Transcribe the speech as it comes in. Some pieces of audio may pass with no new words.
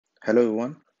Hello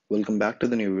everyone, welcome back to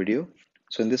the new video.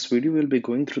 So in this video, we'll be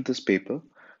going through this paper,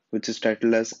 which is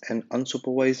titled as an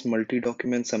unsupervised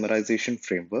multi-document summarization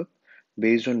framework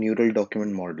based on neural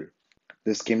document model.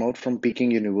 This came out from Peking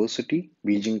University,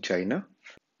 Beijing, China,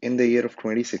 in the year of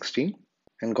 2016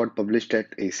 and got published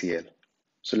at ACL.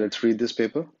 So let's read this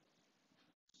paper.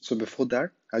 So before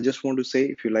that, I just want to say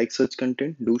if you like such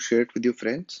content, do share it with your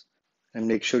friends and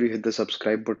make sure you hit the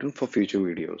subscribe button for future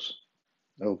videos.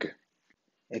 Okay.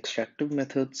 Extractive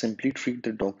methods simply treat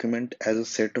the document as a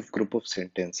set of group of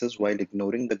sentences while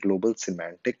ignoring the global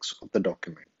semantics of the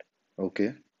document.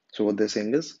 Okay, so what they're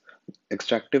saying is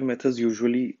extractive methods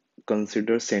usually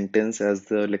consider sentence as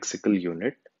the lexical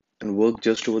unit and work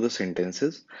just over the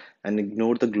sentences and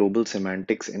ignore the global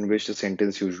semantics in which the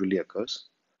sentence usually occurs.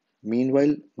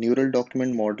 Meanwhile, neural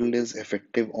document model is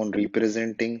effective on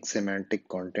representing semantic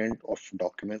content of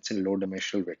documents in low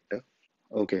dimensional vector.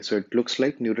 Okay, so it looks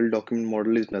like neural document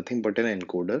model is nothing but an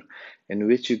encoder in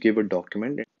which you give a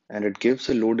document and it gives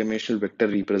a low dimensional vector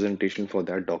representation for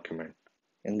that document.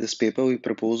 In this paper, we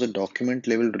propose a document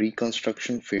level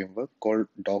reconstruction framework called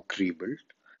DocRebuild,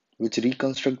 which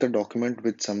reconstructs the document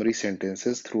with summary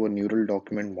sentences through a neural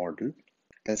document model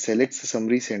and selects the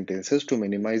summary sentences to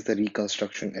minimize the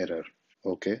reconstruction error.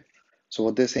 Okay, so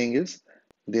what they're saying is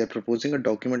they are proposing a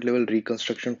document level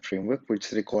reconstruction framework, which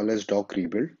they call as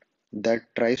DocRebuild, that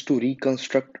tries to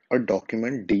reconstruct a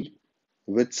document D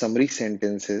with summary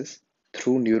sentences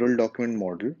through neural document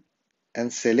model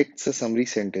and selects the summary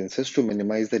sentences to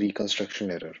minimize the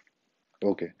reconstruction error.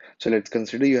 Okay, so let's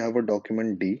consider you have a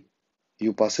document D,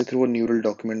 you pass it through a neural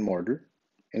document model,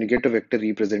 and you get a vector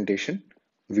representation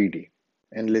VD.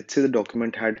 And let's say the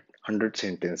document had 100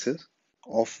 sentences,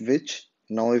 of which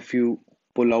now if you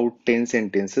pull out 10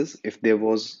 sentences, if there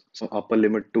was some upper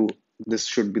limit to this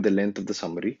should be the length of the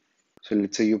summary. So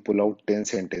let's say you pull out 10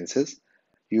 sentences,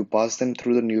 you pass them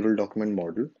through the neural document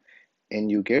model, and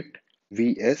you get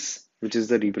VS, which is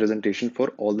the representation for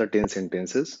all the 10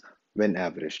 sentences when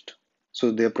averaged. So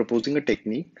they are proposing a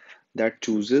technique that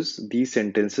chooses these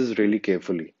sentences really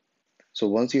carefully. So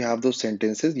once you have those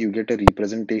sentences, you get a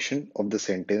representation of the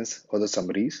sentence or the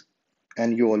summaries,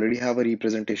 and you already have a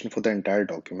representation for the entire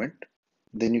document.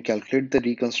 Then you calculate the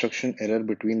reconstruction error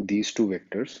between these two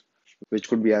vectors, which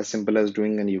could be as simple as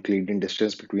doing an Euclidean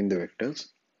distance between the vectors,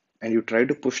 and you try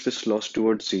to push this loss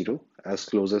towards zero as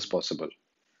close as possible,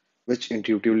 which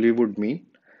intuitively would mean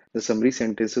the summary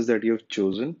sentences that you have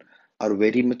chosen are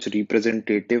very much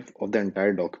representative of the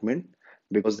entire document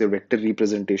because their vector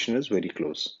representation is very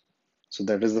close. So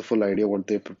that is the full idea what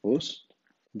they propose.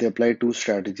 They apply two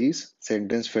strategies,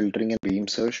 sentence filtering and beam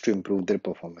search, to improve their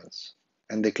performance.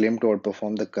 And they claim to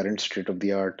outperform the current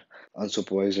state-of-the-art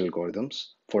unsupervised algorithms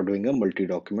for doing a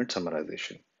multi-document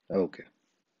summarization. Okay,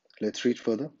 let's read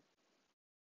further.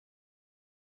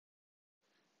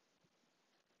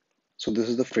 So this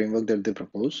is the framework that they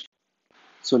propose.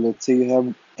 So let's say you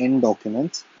have n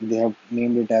documents. They have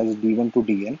named it as D1 to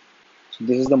Dn. So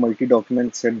this is the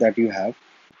multi-document set that you have.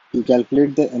 You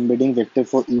calculate the embedding vector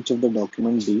for each of the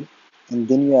document D, and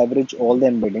then you average all the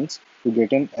embeddings to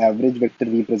get an average vector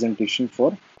representation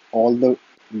for all the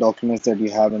documents that you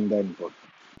have in the input.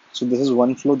 So this is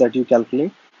one flow that you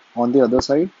calculate. On the other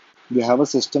side, you have a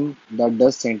system that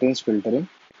does sentence filtering,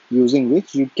 using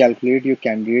which you calculate your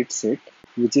candidate set,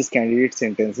 which is candidate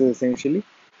sentences essentially.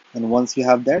 And once you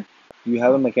have that, you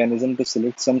have a mechanism to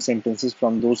select some sentences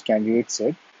from those candidate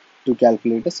set to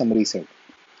calculate a summary set.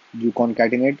 You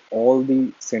concatenate all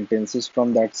the sentences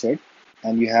from that set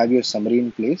and you have your summary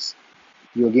in place.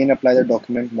 You again apply the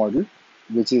document model,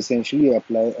 which is essentially you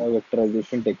apply a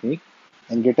vectorization technique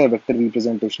and get a vector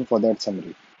representation for that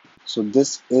summary. So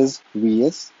this is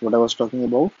VS, what I was talking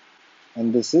about,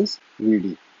 and this is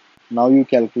VD. Now you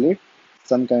calculate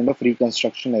some kind of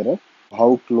reconstruction error,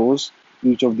 how close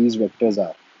each of these vectors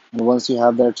are. And once you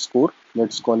have that score,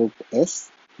 let's call it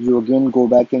S, you again go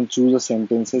back and choose the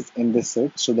sentences in this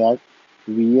set so that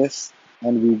VS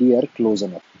and VD are close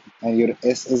enough and your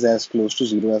S is as close to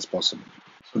zero as possible.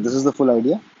 So this is the full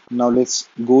idea. Now let's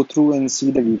go through and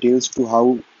see the details to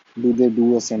how do they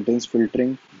do a sentence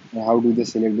filtering and how do they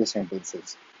select the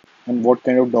sentences and what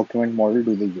kind of document model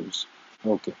do they use.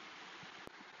 Okay.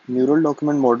 Neural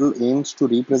document model aims to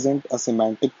represent a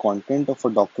semantic content of a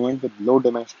document with low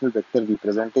dimensional vector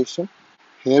representation.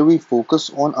 Here we focus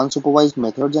on unsupervised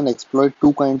methods and exploit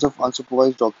two kinds of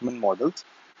unsupervised document models,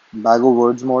 bag of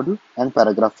words model and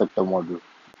paragraph vector model.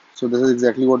 So this is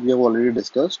exactly what we have already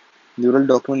discussed. Neural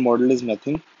document model is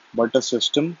nothing but a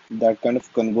system that kind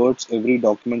of converts every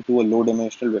document to a low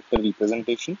dimensional vector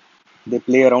representation. They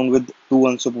play around with two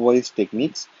unsupervised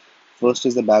techniques. First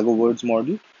is the bag of words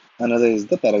model Another is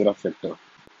the paragraph vector.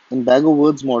 In bag of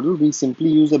words model, we simply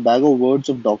use a bag of words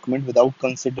of document without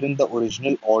considering the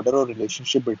original order or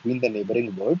relationship between the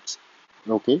neighboring words.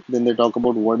 Okay, then they talk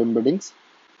about word embeddings.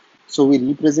 So we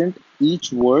represent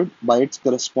each word by its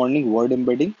corresponding word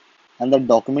embedding, and the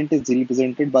document is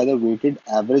represented by the weighted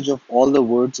average of all the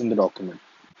words in the document.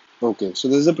 Okay, so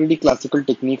this is a pretty classical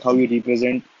technique how you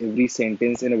represent every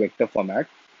sentence in a vector format.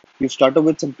 You start off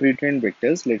with some pre-trained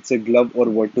vectors, let's say glove or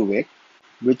word to vec,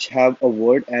 which have a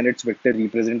word and its vector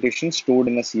representation stored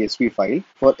in a CSV file.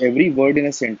 For every word in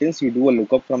a sentence, you do a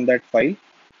lookup from that file.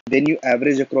 Then you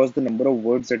average across the number of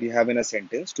words that you have in a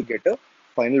sentence to get a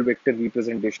final vector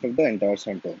representation of the entire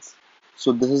sentence.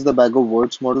 So this is the bag of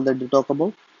words model that they talk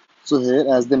about. So here,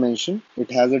 as they mention,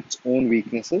 it has its own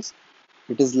weaknesses.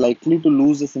 It is likely to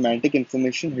lose the semantic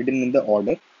information hidden in the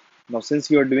order. Now,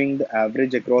 since you are doing the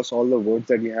average across all the words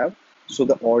that you have, so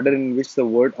the order in which the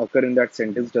word occur in that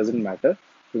sentence doesn't matter,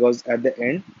 because at the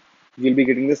end, you'll be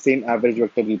getting the same average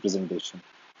vector representation.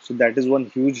 So that is one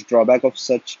huge drawback of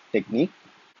such technique.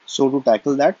 So to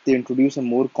tackle that, they introduce a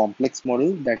more complex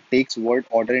model that takes word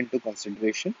order into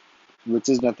consideration, which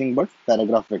is nothing but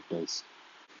paragraph vectors.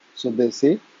 So they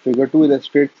say figure 2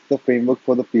 illustrates the framework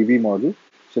for the PV model.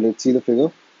 So let's see the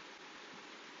figure.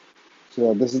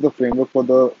 So this is the framework for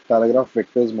the paragraph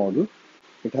vectors model.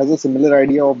 It has a similar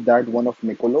idea of that one of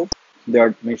Nikolov. They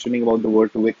are mentioning about the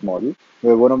word to vec model,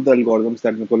 where one of the algorithms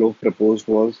that Nikolov proposed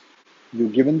was you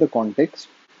given the context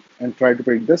and try to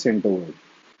predict the center word.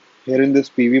 Here in this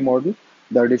PV model,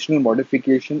 the additional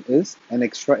modification is an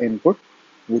extra input,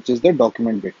 which is the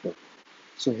document vector.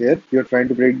 So here you're trying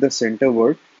to predict the center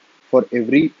word for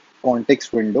every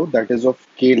context window that is of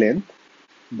k length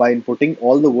by inputting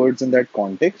all the words in that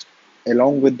context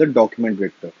along with the document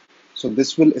vector. So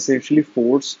this will essentially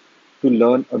force to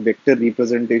learn a vector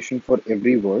representation for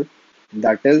every word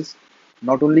that is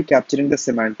not only capturing the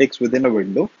semantics within a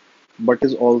window, but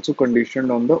is also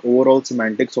conditioned on the overall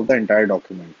semantics of the entire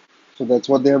document. So that's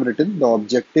what they have written. The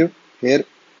objective here,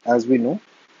 as we know,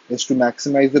 is to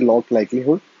maximize the log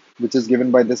likelihood, which is given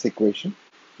by this equation,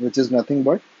 which is nothing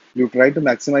but you try to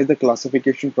maximize the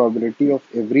classification probability of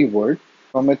every word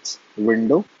from its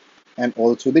window and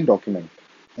also the document.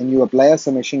 And you apply a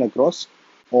summation across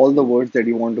all the words that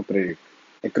you want to predict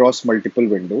across multiple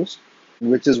windows,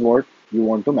 which is what you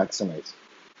want to maximize.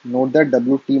 Note that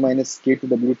Wt minus k to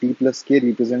Wt plus k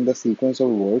represent the sequence of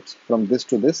words from this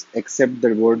to this except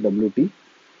the word Wt.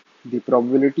 The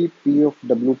probability P of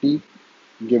Wt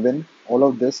given all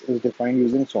of this is defined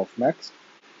using softmax,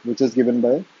 which is given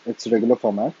by its regular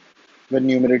format, where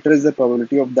numerator is the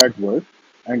probability of that word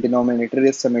and denominator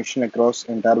is summation across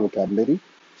entire vocabulary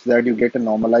so that you get a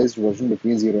normalized version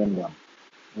between 0 and 1.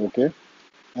 Okay,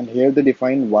 and here they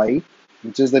define y,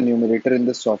 which is the numerator in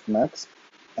the softmax,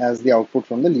 as the output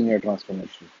from the linear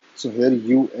transformation. So here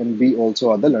u and b also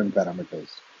are the learned parameters,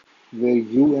 where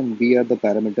u and b are the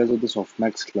parameters of the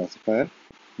softmax classifier,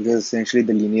 which is essentially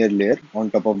the linear layer. On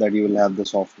top of that, you will have the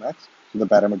softmax. So the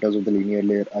parameters of the linear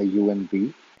layer are u and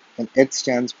b. And H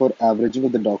stands for averaging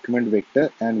of the document vector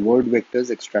and word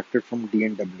vectors extracted from D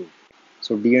and W.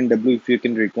 So D and W, if you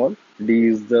can recall, D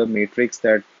is the matrix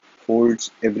that holds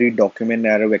every document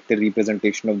arrow vector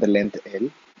representation of the length L.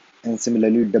 And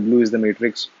similarly, W is the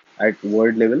matrix at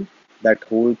word level that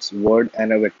holds word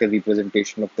and a vector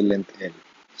representation of the length L.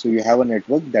 So you have a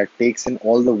network that takes in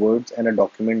all the words and a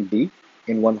document D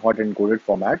in one hot encoded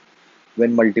format.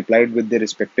 When multiplied with their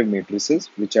respective matrices,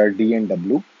 which are D and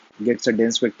W, gets a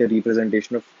dense vector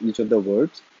representation of each of the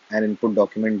words and input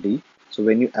document D. So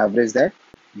when you average that,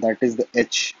 that is the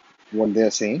H, what they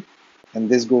are saying. And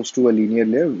this goes to a linear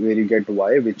layer where you get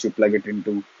Y, which you plug it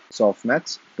into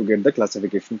softmax to get the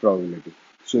classification probability.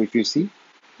 So if you see,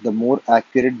 the more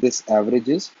accurate this average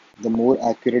is, the more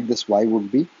accurate this Y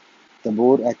would be. The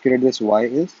more accurate this Y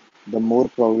is, the more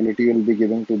probability you will be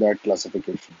giving to that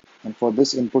classification. And for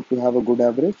this input to have a good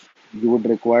average, you would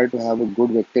require to have a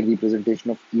good vector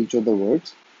representation of each of the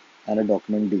words and a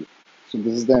document D. So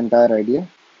this is the entire idea.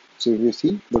 So if you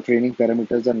see, the training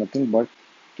parameters are nothing but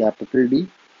capital D,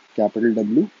 capital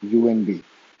W, U and B.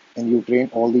 And you train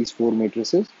all these four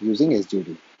matrices using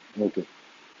SGD. Okay.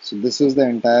 So this is the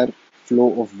entire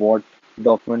flow of what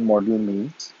document model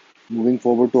means. Moving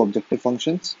forward to objective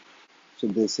functions. So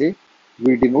they say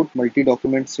we denote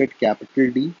multi-document set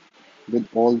capital D with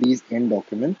all these n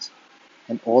documents,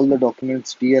 and all the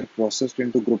documents D are processed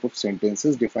into group of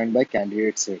sentences defined by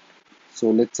candidate set.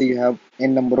 So let's say you have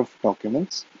n number of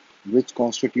documents which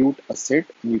constitute a set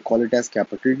and you call it as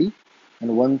capital D.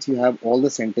 And once you have all the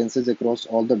sentences across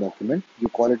all the document, you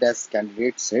call it as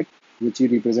candidate set, which you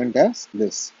represent as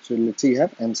this. So let's say you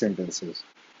have n sentences.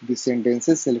 The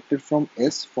sentences selected from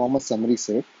S form a summary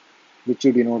set, which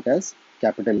you denote as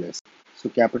capital S. So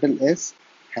capital S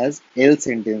has L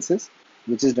sentences,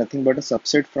 which is nothing but a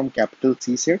subset from capital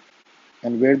C set,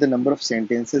 and where the number of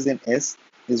sentences in S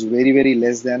is very, very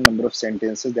less than number of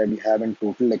sentences that you have in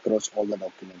total across all the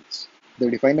documents. They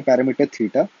define a parameter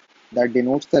theta that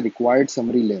denotes the required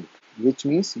summary length, which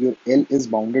means your L is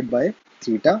bounded by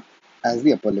theta as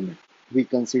the upper limit. We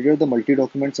consider the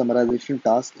multi-document summarization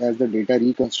task as the data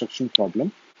reconstruction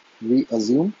problem. We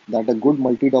assume that a good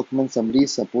multi-document summary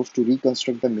is supposed to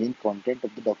reconstruct the main content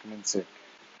of the document set.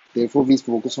 Therefore, we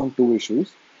focus on two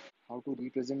issues: how to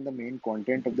represent the main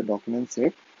content of the document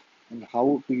set and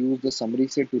how to use the summary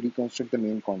set to reconstruct the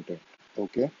main content.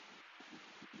 Okay,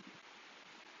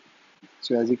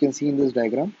 so as you can see in this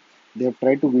diagram, they have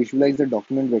tried to visualize the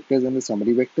document vectors and the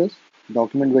summary vectors.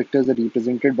 Document vectors are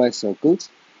represented by circles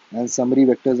and summary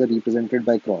vectors are represented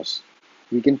by cross.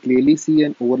 We can clearly see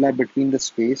an overlap between the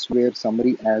space where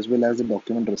summary as well as the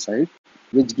document reside,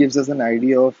 which gives us an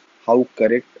idea of how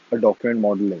correct a document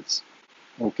model is.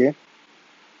 Okay,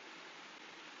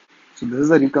 so this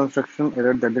is a reconstruction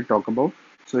error that they talk about.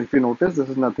 So if you notice, this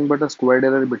is nothing but a squared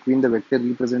error between the vector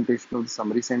representation of the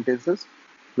summary sentences,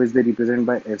 which they represent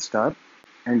by S star,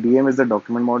 and DM is the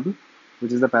document model,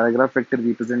 which is the paragraph vector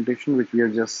representation, which we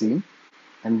have just seen.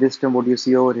 And this term, what you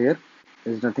see over here,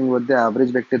 is nothing but the average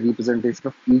vector representation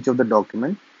of each of the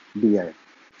document DI.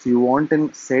 So you want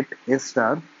an set S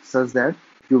star such that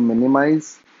you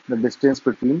minimize the distance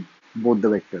between both the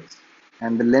vectors.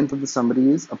 And the length of the summary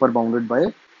is upper bounded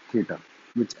by theta,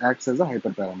 which acts as a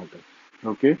hyperparameter.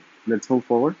 Okay, let's move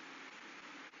forward.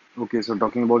 Okay, so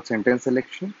talking about sentence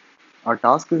selection, our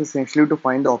task is essentially to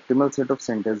find the optimal set of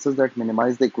sentences that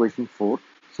minimize the equation 4.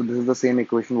 So this is the same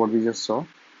equation what we just saw.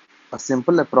 A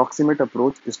simple approximate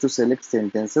approach is to select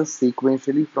sentences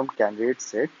sequentially from candidate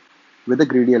set with a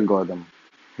greedy algorithm.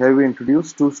 Here we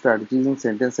introduce two strategies in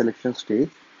sentence selection stage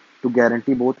to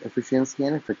guarantee both efficiency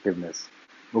and effectiveness.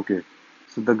 Okay,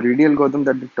 so the greedy algorithm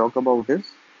that we talk about is,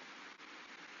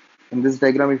 in this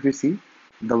diagram if you see,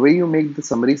 the way you make the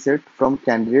summary set from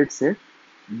candidate set,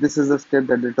 this is the step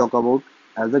that they talk about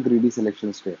as a greedy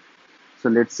selection step. So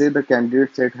let's say the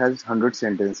candidate set has 100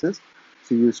 sentences.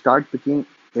 So you start picking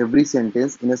every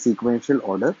sentence in a sequential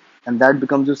order, and that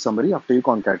becomes your summary after you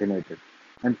concatenate it.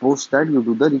 And post that, you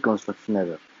do the reconstruction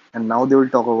error. And now they will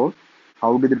talk about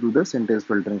how do they do the sentence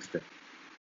filtering step.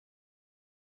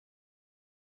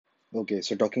 Okay,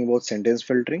 so talking about sentence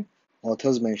filtering,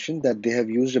 authors mentioned that they have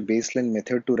used a baseline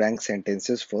method to rank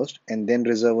sentences first and then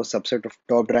reserve a subset of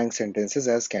top ranked sentences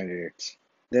as candidates.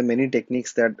 There are many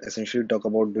techniques that essentially talk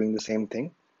about doing the same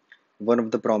thing. One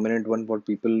of the prominent one what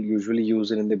people usually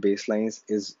use in the baselines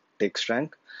is text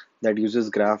rank, that uses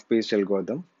graph based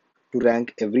algorithm to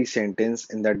rank every sentence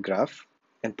in that graph,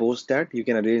 and post that you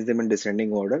can arrange them in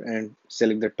descending order and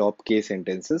select the top k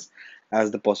sentences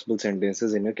as the possible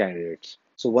sentences in your candidates.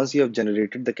 So once you have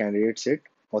generated the candidate set,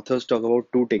 authors talk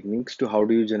about two techniques to how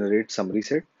do you generate summary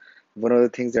set. One of the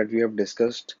things that we have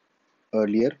discussed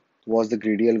earlier was the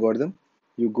greedy algorithm.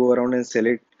 You go around and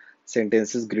select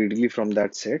sentences greedily from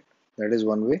that set. That is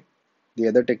one way. The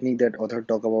other technique that author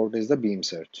talk about is the beam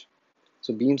search.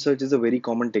 So beam search is a very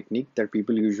common technique that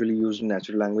people usually use in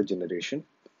natural language generation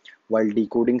while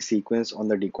decoding sequence on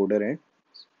the decoder end.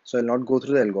 So I'll not go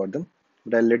through the algorithm,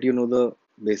 but I'll let you know the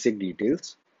basic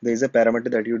details. There is a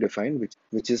parameter that you define,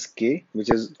 which is k,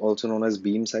 which is also known as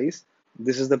beam size.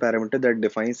 This is the parameter that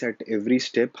defines at every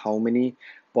step how many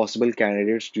possible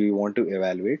candidates do you want to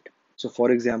evaluate. So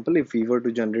for example, if we were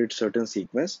to generate certain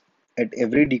sequence, at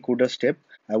every decoder step,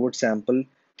 I would sample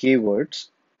k words.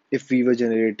 If we were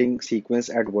generating sequence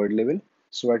at word level,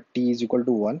 so at t is equal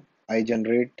to 1, I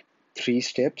generate 3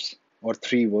 steps or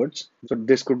 3 words. So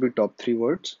this could be top 3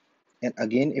 words. And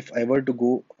again, if I were to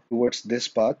go towards this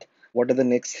path, what are the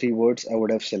next 3 words I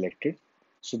would have selected?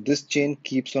 So this chain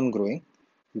keeps on growing.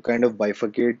 You kind of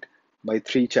bifurcate by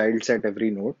 3 childs at every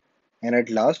node. And at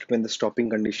last, when the stopping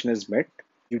condition is met,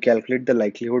 you calculate the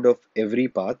likelihood of every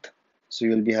path. So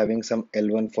you'll be having some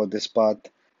L1 for this path,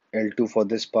 L2 for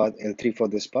this path, L3 for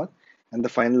this path. And the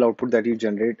final output that you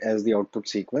generate as the output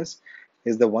sequence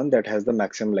is the one that has the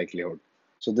maximum likelihood.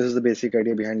 So this is the basic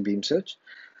idea behind beam search.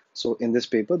 So in this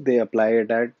paper, they apply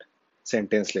it at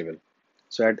sentence level.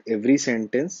 So at every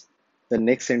sentence, the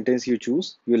next sentence you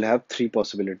choose, you'll have 3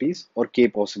 possibilities or k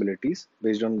possibilities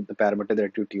based on the parameter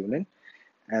that you tune in.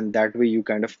 And that way you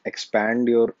kind of expand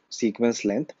your sequence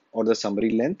length or the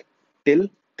summary length till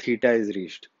theta is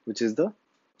reached, which is the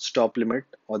stop limit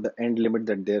or the end limit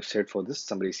that they have set for this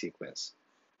summary sequence.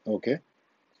 Okay,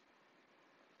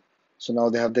 so now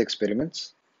they have the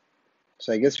experiments.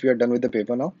 So I guess we are done with the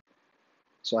paper now.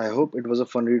 So I hope it was a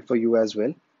fun read for you as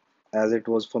well as it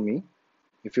was for me.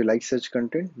 If you like such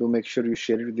content, do make sure you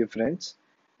share it with your friends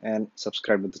and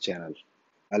subscribe to the channel.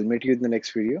 I'll meet you in the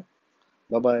next video.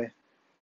 Bye bye.